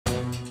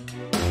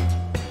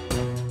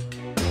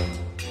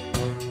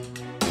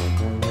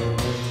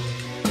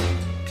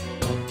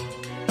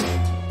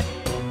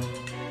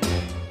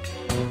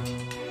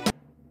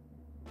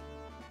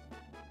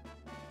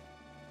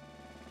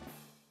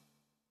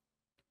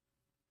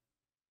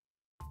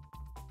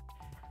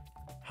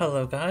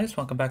Hello guys,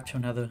 welcome back to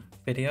another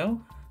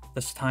video.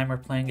 This time we're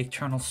playing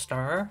Eternal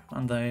Star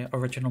on the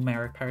original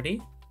Mario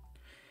Party.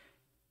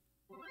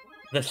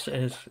 This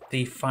is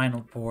the final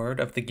board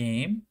of the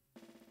game,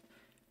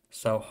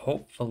 so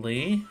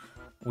hopefully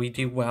we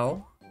do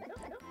well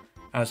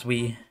as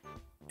we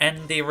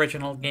end the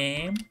original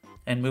game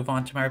and move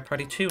on to Mario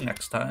Party 2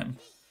 next time.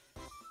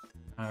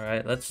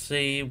 Alright, let's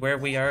see where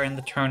we are in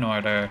the turn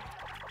order.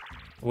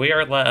 We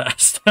are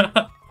last.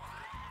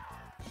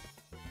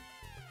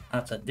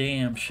 That's a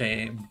damn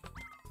shame.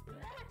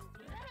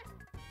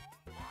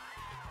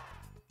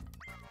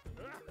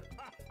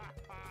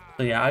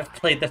 So yeah, I've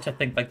played this I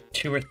think like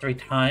 2 or 3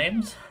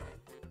 times.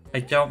 I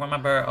don't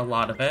remember a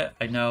lot of it.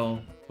 I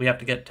know we have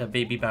to get to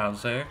Baby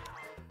Bowser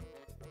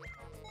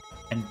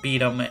and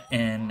beat him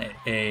in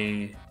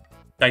a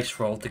dice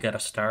roll to get a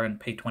star and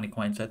pay 20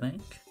 coins, I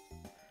think.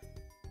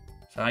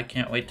 So I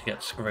can't wait to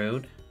get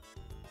screwed.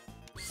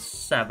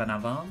 7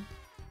 of them.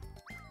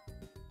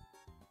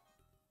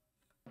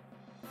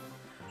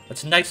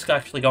 It's nice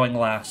actually going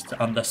last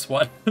on this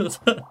one.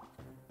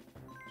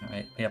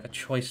 Alright, we have a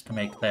choice to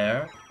make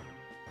there.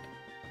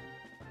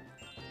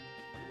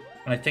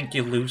 And I think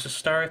you lose a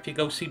star if you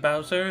go see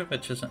Bowser,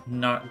 which is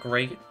not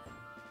great.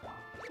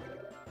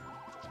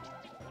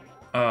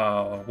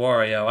 Oh,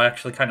 Wario, I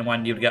actually kind of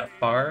wanted you to get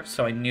far,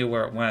 so I knew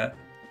where it went.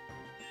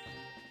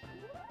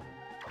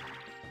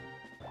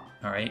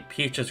 Alright,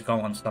 Peach is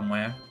going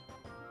somewhere.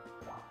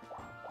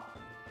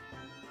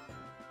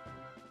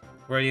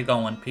 Where are you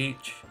going,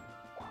 Peach?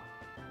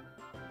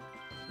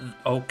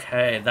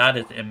 Okay, that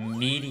is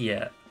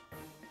immediate.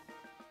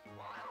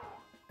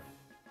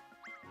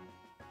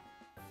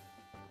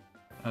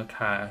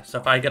 Okay, so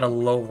if I get a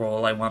low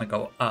roll, I want to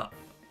go up.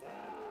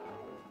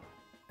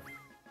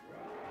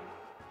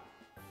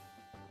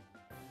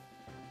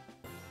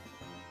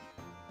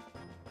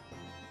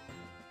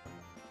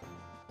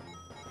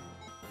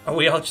 Oh,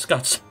 we all just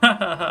got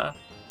 5.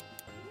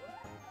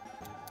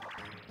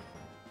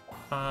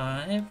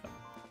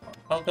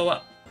 I'll go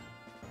up.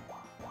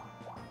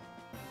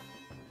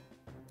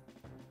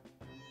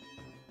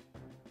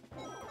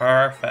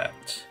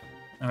 Perfect.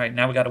 Alright,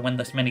 now we gotta win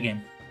this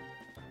minigame.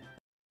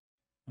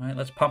 Alright,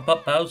 let's pump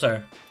up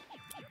Bowser.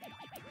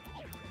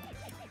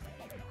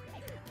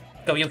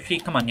 Go, Yoshi.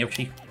 Come on,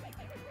 Yoshi.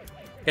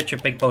 Get your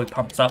big boy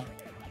pumps up.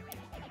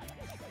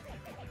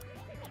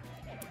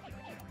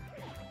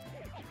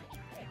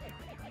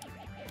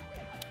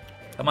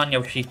 Come on,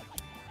 Yoshi.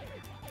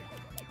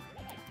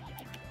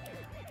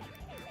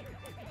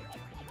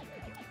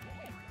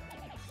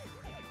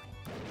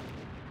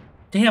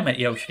 Damn it,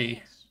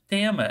 Yoshi.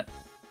 Damn it.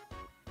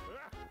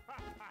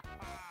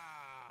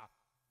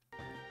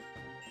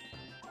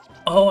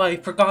 Oh, I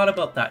forgot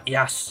about that.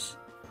 Yes.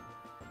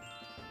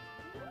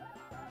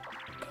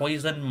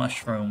 Poison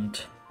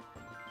mushroomed.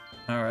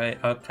 Alright,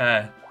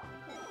 okay.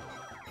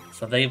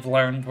 So they've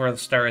learned where the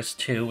star is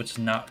too, which is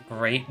not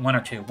great. 1 or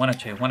 2, 1 or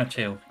 2, 1 or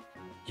 2.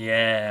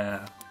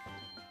 Yeah.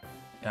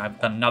 Yeah,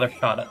 I've got another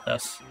shot at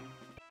this.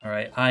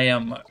 Alright, I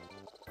am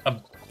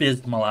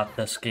abysmal at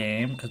this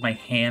game because my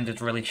hand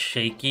is really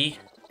shaky.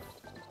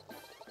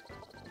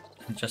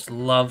 It just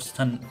loves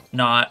to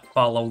not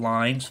follow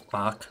lines.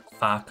 Fuck,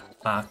 fuck,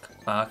 fuck,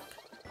 fuck.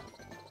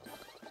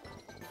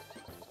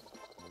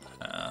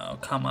 Oh,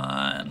 come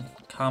on.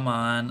 Come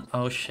on.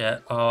 Oh,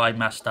 shit. Oh, I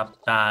messed up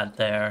bad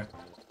there.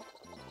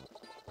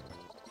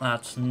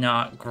 That's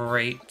not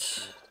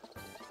great.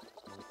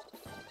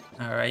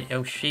 Alright,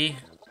 Yoshi.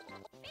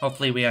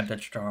 Hopefully we ended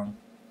strong.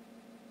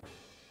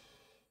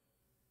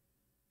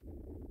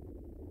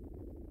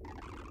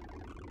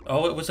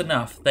 Oh, it was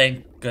enough.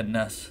 Thank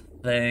goodness.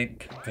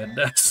 Thank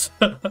goodness.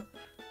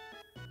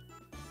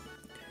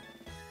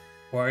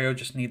 Wario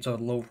just needs a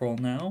low roll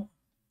now.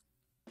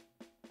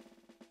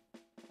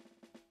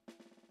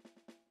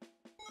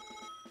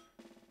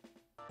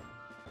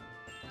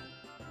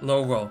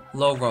 Low roll,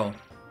 low roll.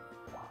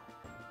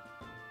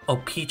 Oh,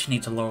 Peach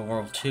needs a low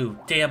roll too.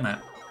 Damn it.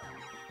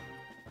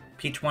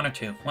 Peach 1 or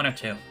 2, 1 or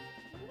 2.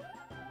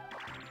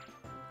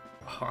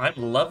 Oh, I'm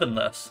loving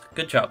this.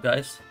 Good job,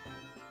 guys.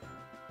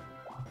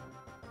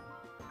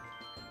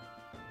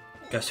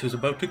 Guess who's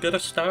about to get a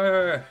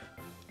star?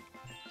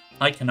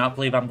 I cannot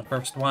believe I'm the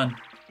first one.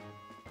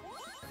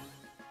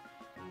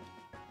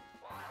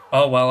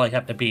 Oh, well, I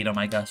have to beat him,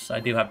 I guess. I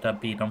do have to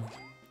beat him.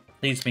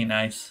 Please be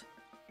nice.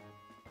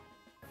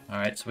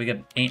 Alright, so we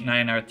get 8,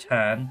 9 out of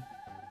 10.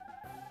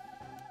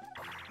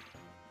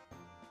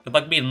 Good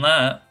luck beating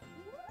that.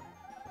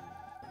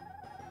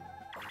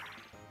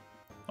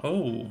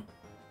 Oh.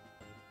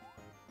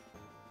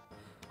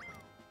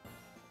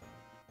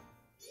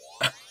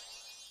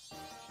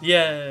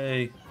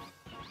 Yay!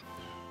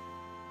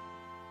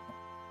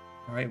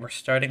 Alright, we're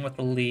starting with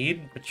the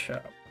lead, which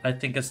I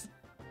think is,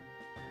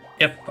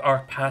 if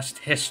our past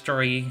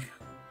history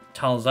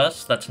tells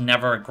us, that's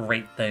never a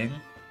great thing.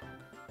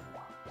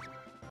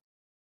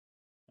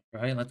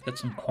 Alright, let's get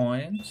some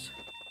coins.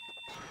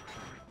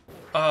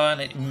 Oh,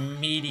 an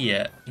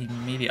immediate.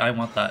 I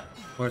want that.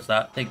 Where's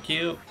that? Thank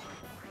you.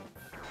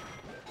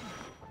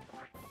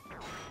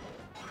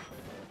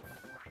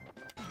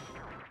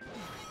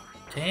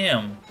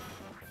 Damn.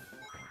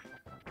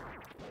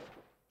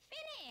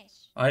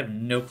 I have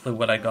no clue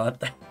what I got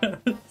there.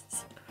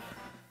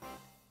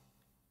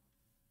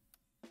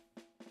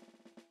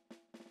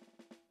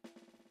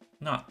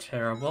 Not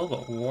terrible,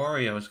 but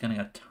Wario is getting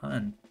a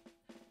ton.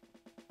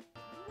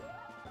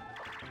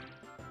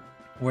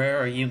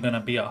 Where are you gonna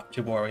be off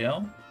to,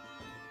 Wario?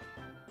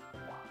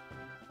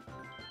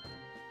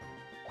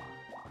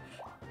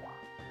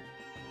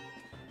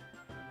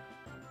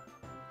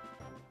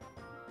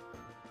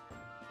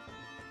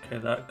 Okay,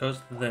 that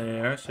goes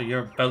there, so you're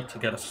about to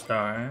get a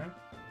star.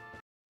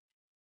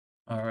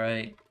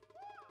 Alright,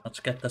 let's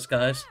get this,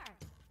 guys.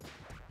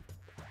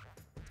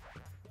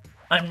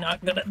 I'm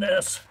not good at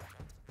this!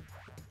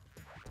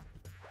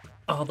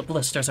 Oh, the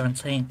blisters are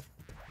insane.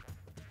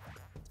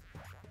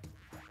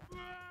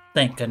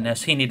 Thank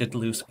goodness, he needed to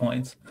lose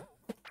points.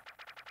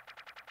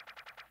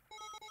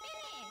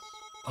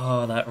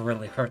 Oh, that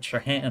really hurts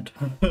your hand.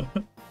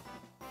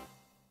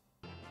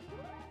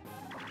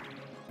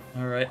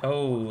 Alright,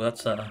 oh,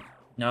 that's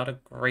not a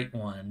great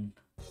one.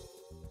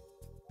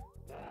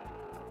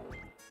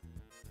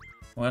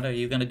 What are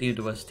you gonna do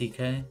to us,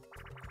 DK?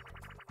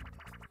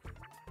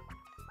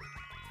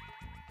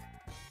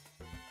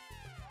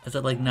 Is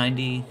it like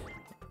 90?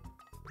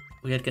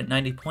 We had to get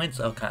 90 points?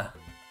 Okay.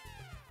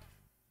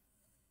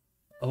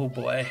 Oh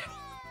boy.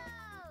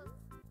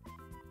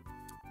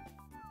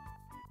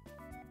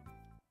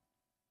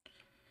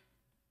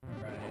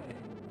 Right.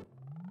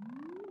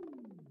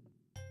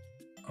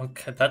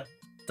 Okay, that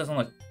doesn't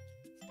look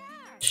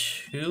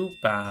too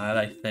bad,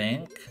 I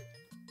think.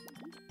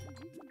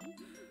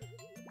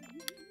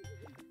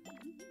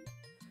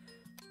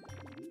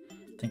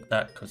 I think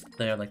that goes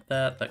there like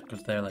that, that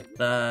goes there like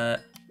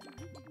that.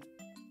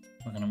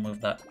 We're gonna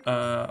move that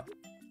up.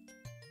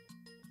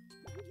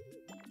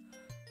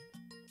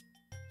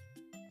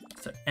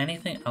 Is there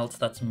anything else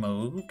that's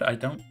moved? I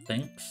don't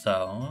think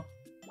so.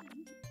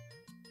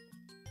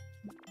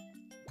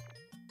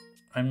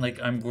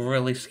 I'm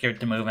really scared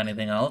to move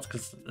anything else,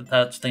 because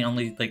that's the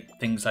only, like,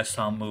 things I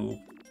saw move.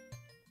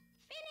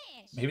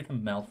 Maybe the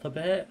mouth a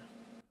bit?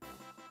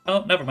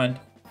 Oh, never mind.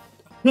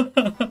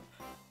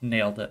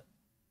 Nailed it.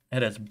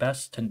 It is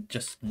best to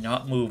just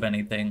not move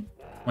anything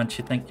once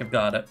you think you've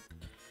got it.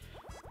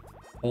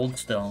 Hold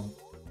still.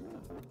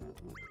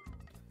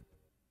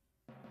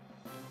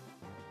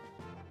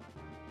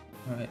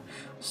 Alright,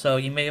 so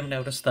you may have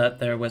noticed that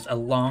there was a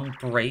long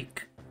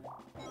break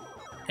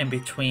in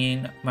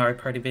between Mario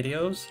Party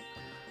videos,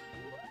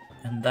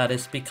 and that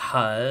is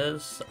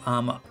because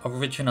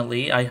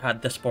originally I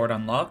had this board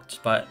unlocked,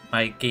 but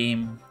my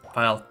game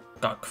file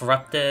got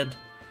corrupted.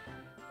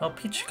 Oh,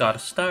 Peach got a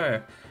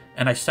star,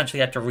 and I essentially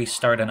had to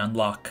restart and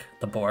unlock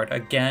the board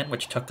again,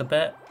 which took a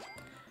bit,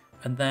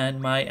 and then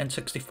my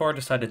N64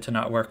 decided to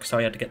not work, so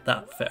I had to get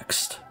that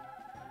fixed.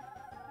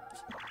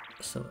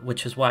 So,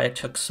 which is why it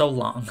took so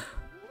long.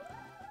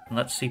 And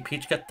let's see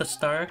Peach get the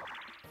star.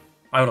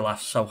 I would have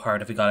laughed so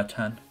hard if he got a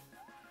 10.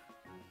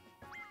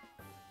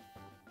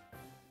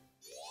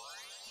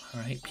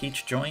 Alright,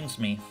 Peach joins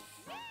me.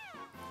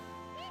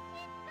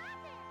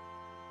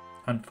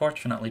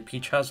 Unfortunately,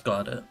 Peach has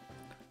got it.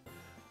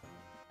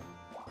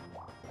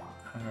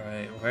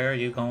 Alright, where are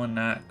you going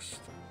next?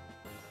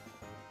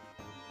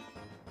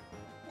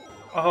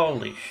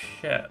 Holy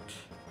shit.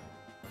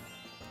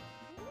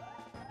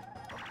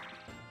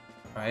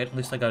 Alright, at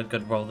least I got a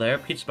good roll there.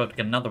 Peach's about to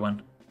get another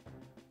one.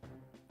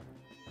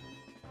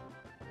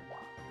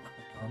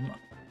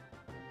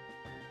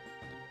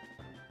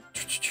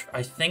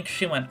 I think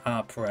she went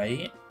up,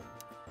 right?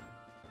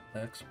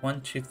 6,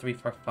 1, 2, 3,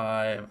 4,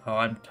 5. Oh,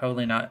 I'm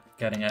totally not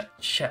getting it.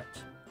 Shit.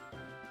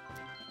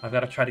 I've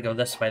got to try to go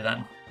this way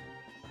then.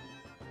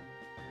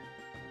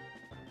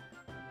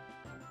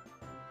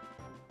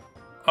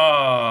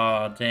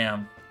 Oh,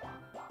 damn.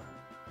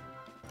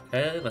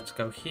 Okay, let's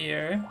go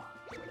here.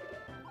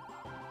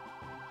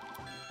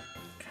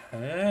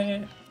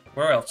 Okay.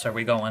 Where else are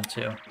we going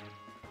to?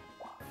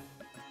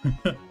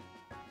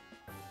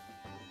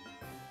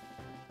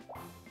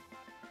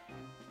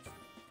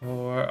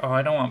 Or, oh,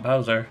 I don't want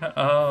Bowser.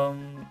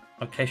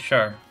 Okay,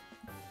 sure.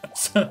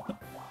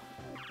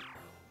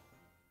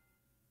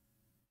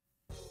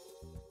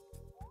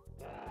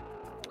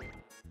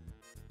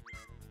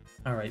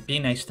 Alright, be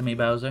nice to me,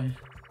 Bowser.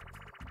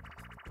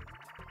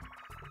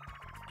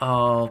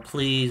 Oh,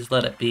 please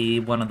let it be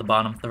one of the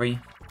bottom 3.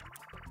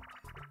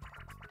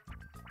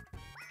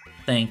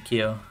 Thank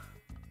you.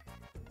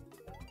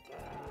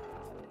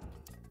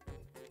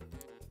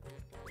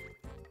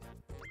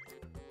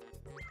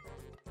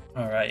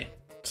 Alright,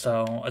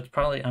 so it's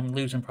probably, I'm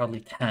losing probably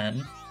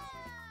 10.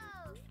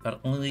 But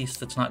at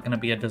least it's not going to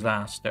be a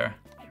disaster.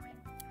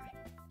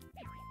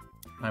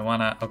 I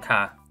wanna,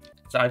 okay.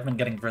 So I've been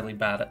getting really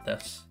bad at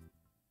this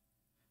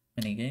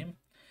minigame.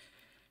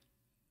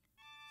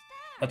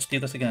 Let's do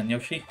this again,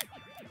 Yoshi.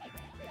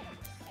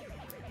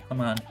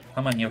 Come on,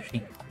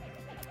 Yoshi.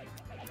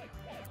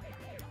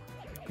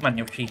 Come on,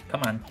 Yoshi,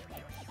 come on.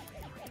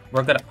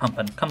 We're good at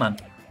pumping, come on.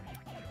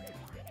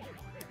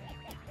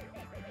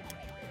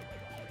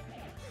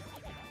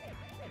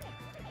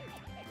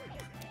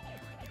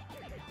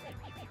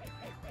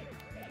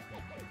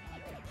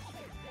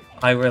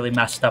 I really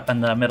messed up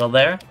in the middle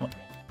there.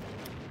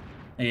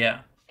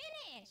 Yeah.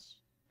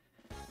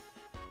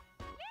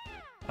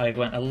 I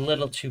went a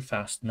little too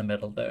fast in the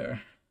middle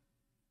there.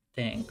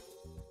 Dang.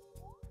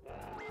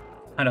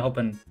 Kinda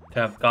hoping to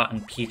have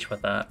gotten Peach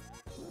with that.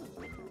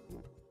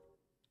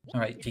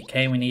 Alright,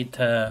 DK, we need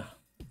to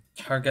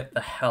target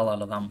the hell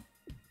out of them.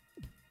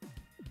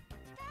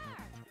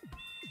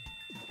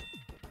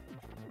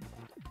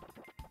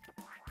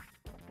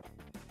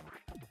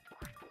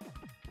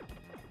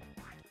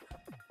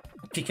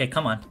 DK,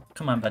 come on.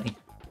 Come on, buddy.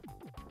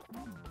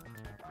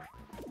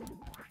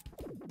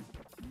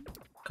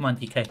 Come on,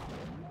 DK.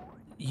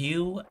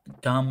 You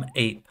dumb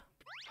ape.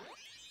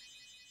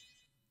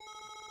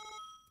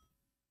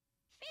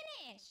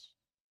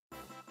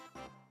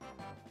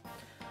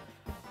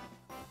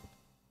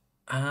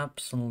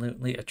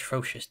 Absolutely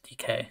atrocious,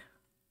 DK.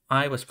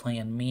 I was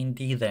playing Mean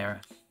D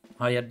there.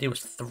 All you had to do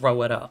was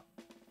throw it up.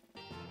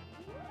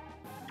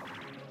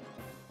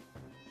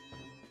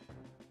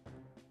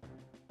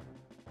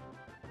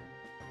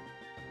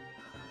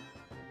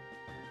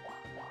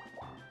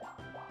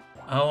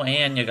 Oh,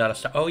 and you gotta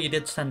start. Oh, you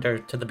did send her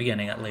to the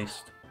beginning at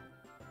least.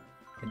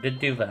 You did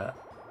do that.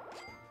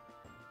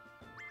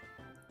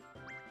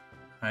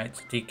 Alright,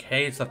 so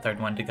DK is the third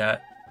one to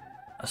get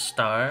a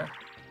star.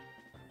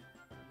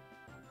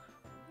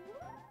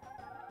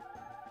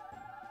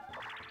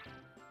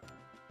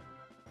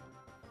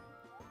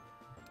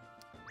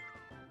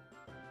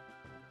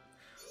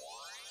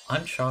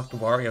 I'm shocked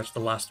Wario's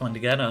the last one to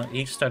get it.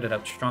 He started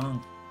out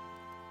strong.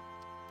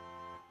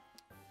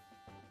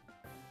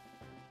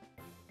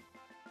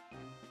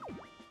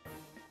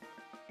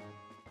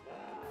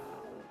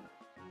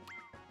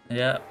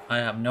 Yeah, I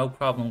have no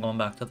problem going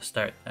back to the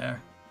start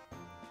there.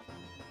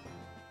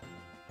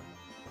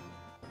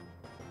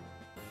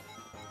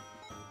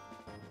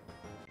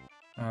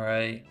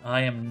 Alright,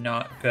 I am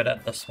not good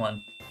at this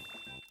one.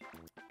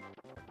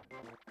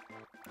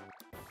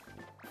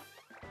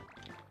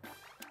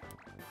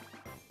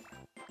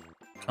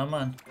 Come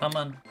on, come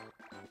on.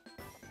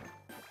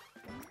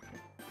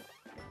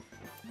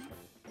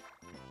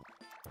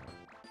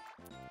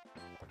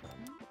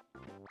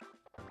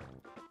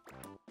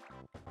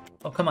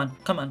 Oh, come on,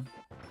 come on.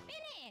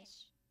 Finish.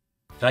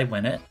 Did I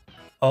win it?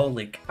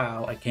 Holy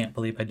cow, I can't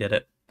believe I did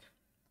it.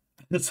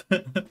 This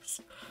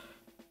is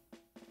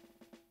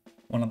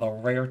one of the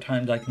rare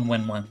times I can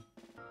win one.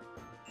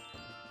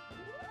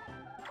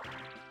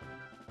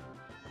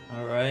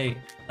 Alright,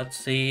 let's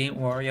see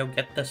Wario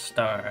get the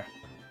star.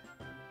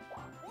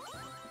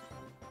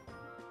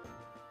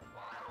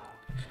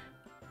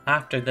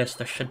 After this,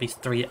 there should be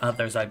 3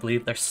 others, I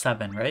believe. There's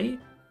 7, right?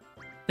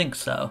 Think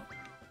so.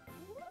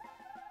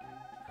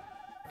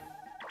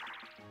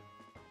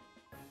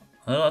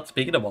 Oh, that's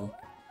beatable.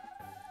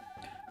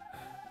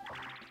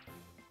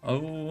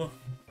 Oh,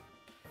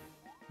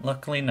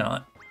 luckily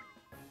not.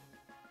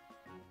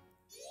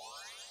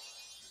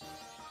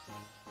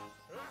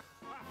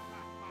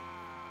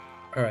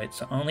 Alright,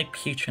 so only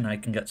Peach and I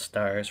can get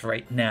stars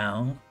right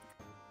now.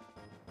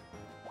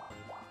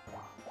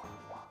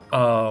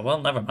 Oh,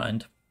 well, never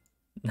mind.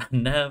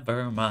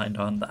 Never mind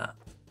on that.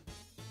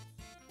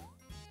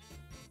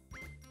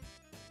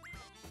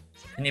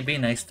 Can you be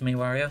nice to me,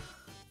 Wario?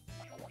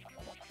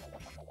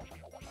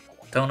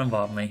 Don't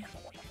involve me.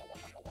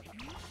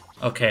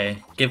 Okay,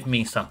 give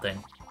me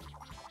something.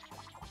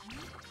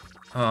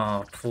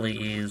 Oh,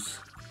 please.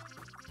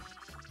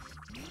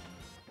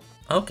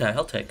 Okay,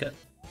 I'll take it.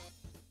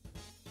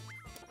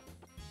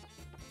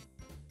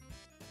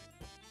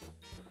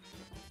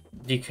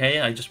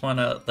 DK, I just want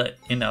to let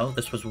you know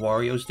this was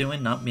Wario's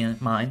doing, not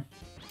mine.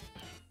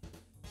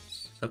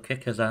 So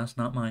kick his ass,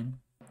 not mine.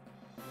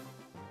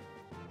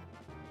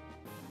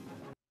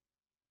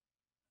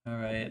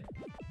 Alright.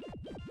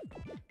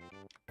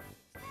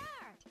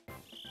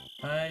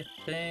 I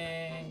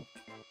think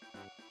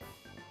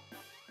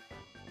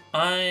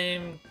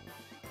I'm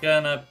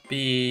gonna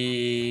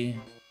be...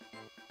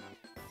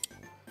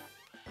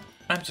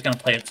 I'm just gonna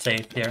play it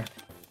safe here.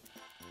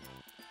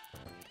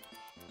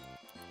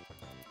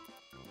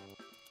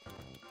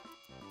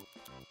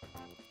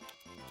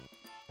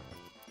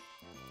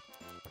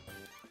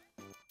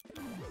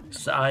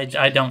 So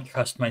I don't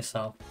trust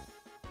myself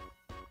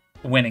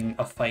winning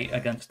a fight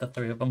against the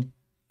 3 of them.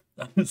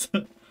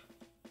 That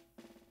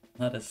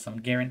is some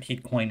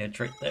guaranteed coinage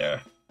right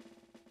there.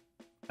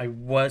 I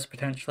was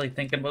potentially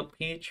thinking about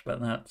Peach, but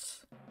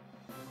that's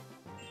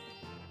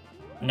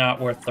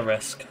not worth the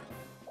risk.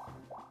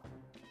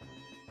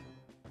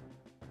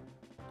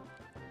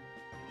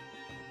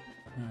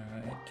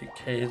 Alright,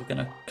 DK is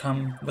gonna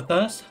come with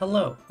us.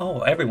 Hello.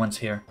 Oh, everyone's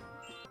here.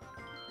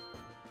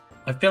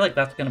 I feel like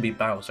that's gonna be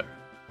Bowser.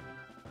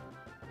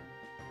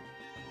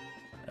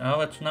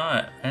 Oh, it's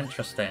not.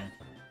 Interesting.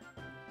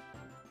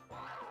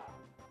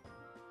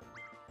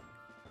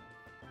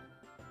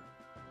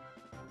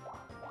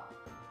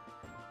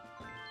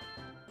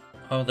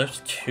 Oh,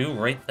 there's 2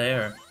 right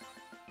there.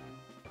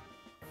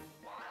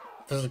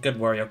 This is a good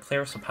Wario.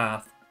 Clear us a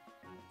path.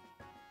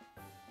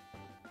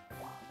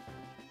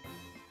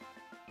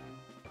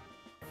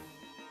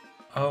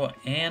 Oh,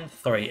 and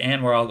 3.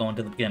 And we're all going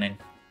to the beginning.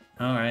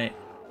 Alright.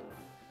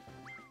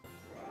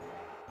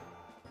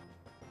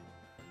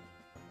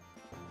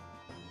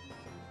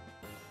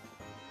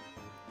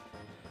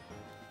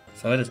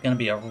 So it is going to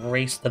be a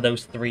race to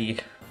those 3.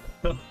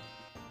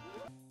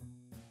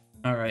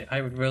 Alright,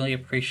 I would really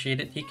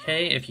appreciate it,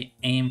 DK, if you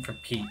aim for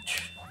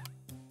Peach.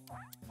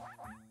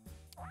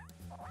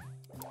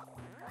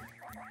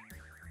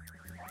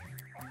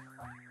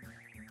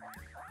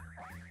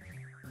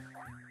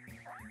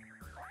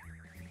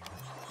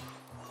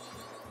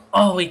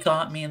 Oh, he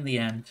got me in the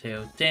end,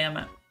 too. Damn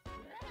it.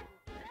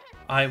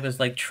 I was,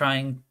 like,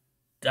 trying...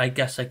 I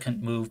guess I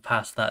couldn't move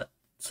past that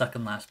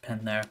second last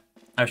pin there.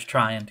 I was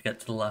trying to get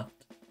to the left.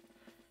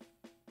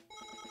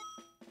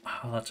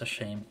 Oh, that's a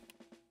shame.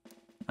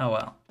 Oh,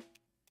 well.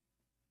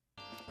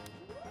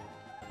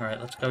 Alright,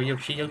 let's go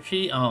Yoshi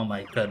Yoshi. Oh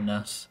my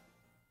goodness.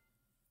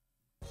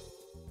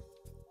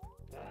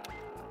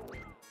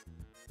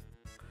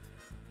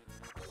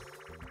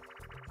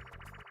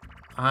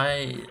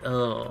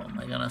 Oh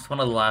my goodness, one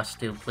of the last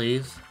 2,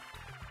 please.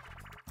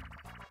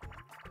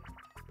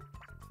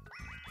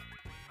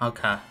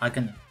 Okay, I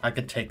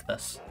could take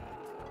this.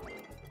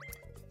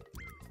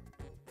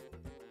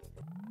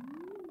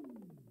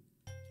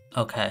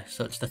 Okay,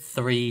 so it's the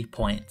 3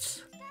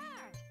 points.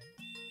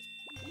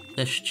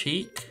 This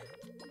cheek.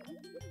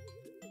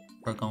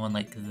 We're going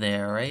like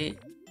there, right?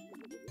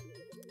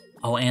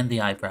 Oh, and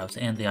the eyebrows,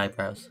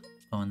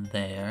 Going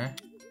there.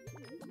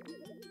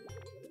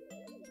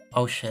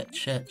 Oh shit.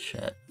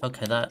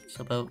 Okay, that's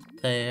about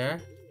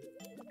there.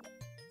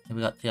 And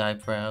we got the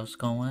eyebrows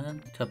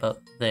going to about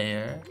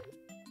there.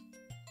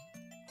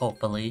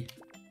 Hopefully.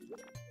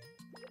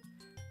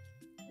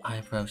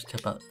 Eyebrows to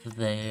about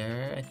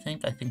there, I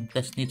think. I think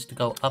this needs to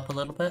go up a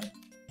little bit.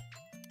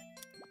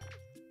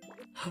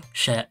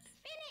 Shit.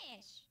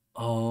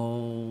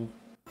 Oh.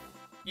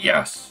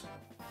 Yes!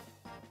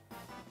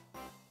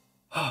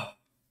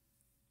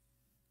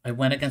 I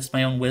went against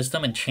my own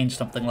wisdom and changed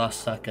something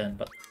last second,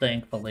 but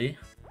thankfully...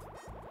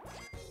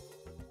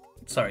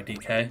 Sorry,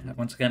 DK.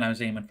 Once again, I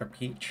was aiming for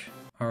Peach.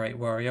 Alright,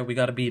 Wario, we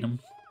gotta beat him.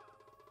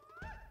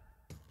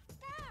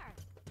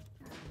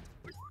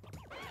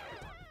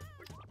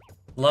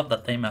 Love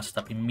that they messed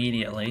up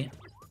immediately.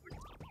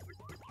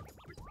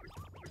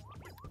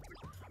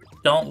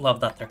 Don't love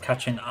that they're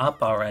catching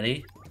up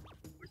already.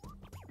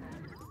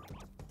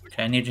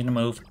 Okay, I need you to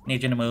move.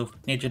 Need you to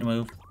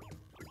move.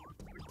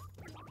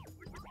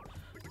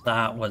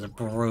 That was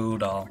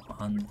brutal.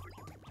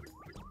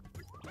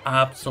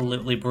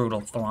 Absolutely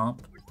brutal, Thwomp.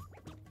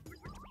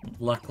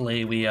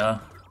 Luckily, we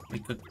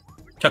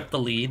took the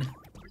lead.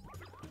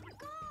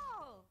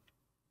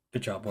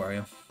 Good job,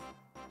 Wario.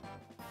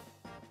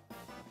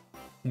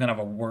 I'm gonna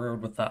have a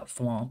word with that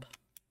Thwomp.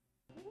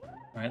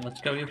 Alright,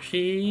 let's go,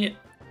 Yoshi.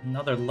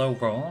 Another low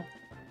roll.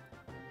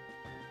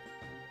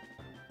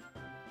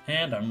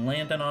 And I'm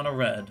landing on a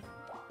red.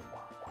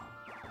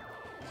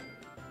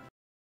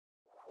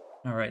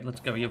 Alright, let's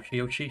go, Yoshi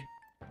Yoshi.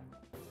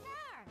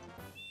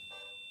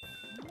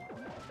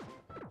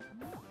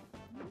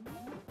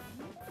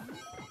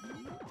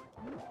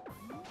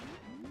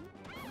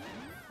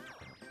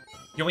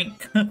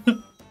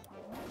 Yoink!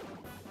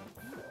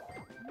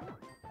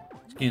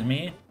 Excuse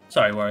me.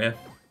 Sorry, Wario.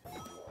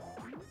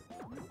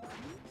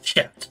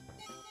 Shit.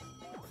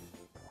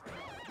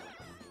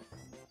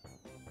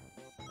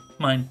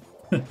 Mine.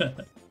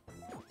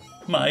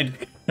 Mine.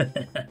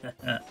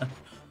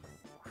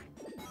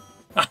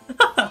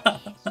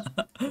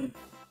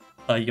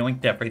 I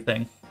yoinked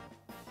everything.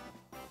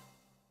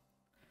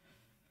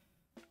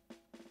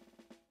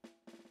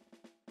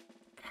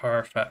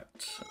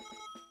 Perfect.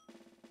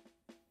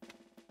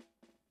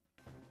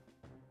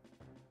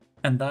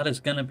 And that is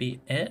gonna be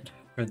it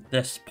for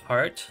this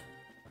part.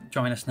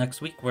 Join us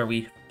next week where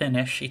we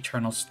finish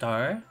Eternal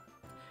Star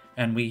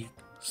and we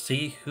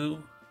see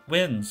who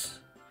wins.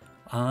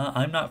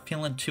 I'm not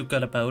feeling too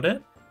good about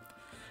it,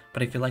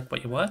 but if you like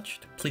what you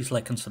watched, please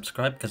like and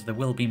subscribe because there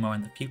will be more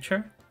in the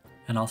future,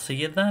 and I'll see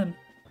you then.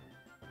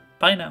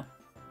 Bye now.